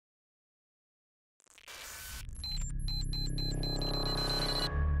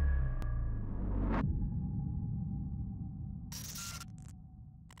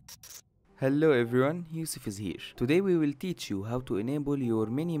Hello everyone, Yusuf is here. Today we will teach you how to enable your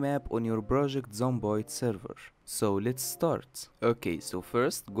minimap on your project zomboid server. So let's start. Okay, so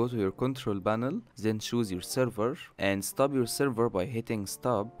first go to your control panel, then choose your server and stop your server by hitting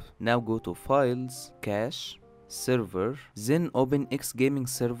stop. Now go to files, cache, server, then open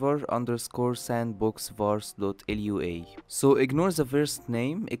XGamingServer _ sandbox vars.lua. So ignore the first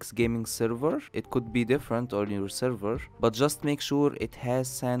name XGamingServer, it could be different on your server, but just make sure it has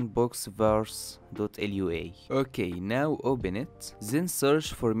sandbox vars.lua. Okay, now open it, then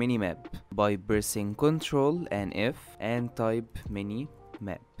search for minimap by pressing Ctrl and F and type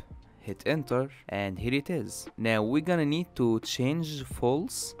minimap. Hit enter and here it is. Now we're gonna need to change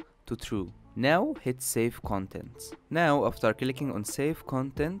false to true. Now hit save content. Now after clicking on save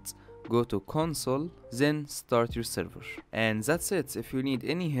content, go to console, then start your server. And that's it. If you need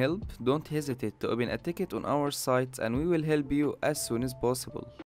any help, don't hesitate to open a ticket on our site and we will help you as soon as possible.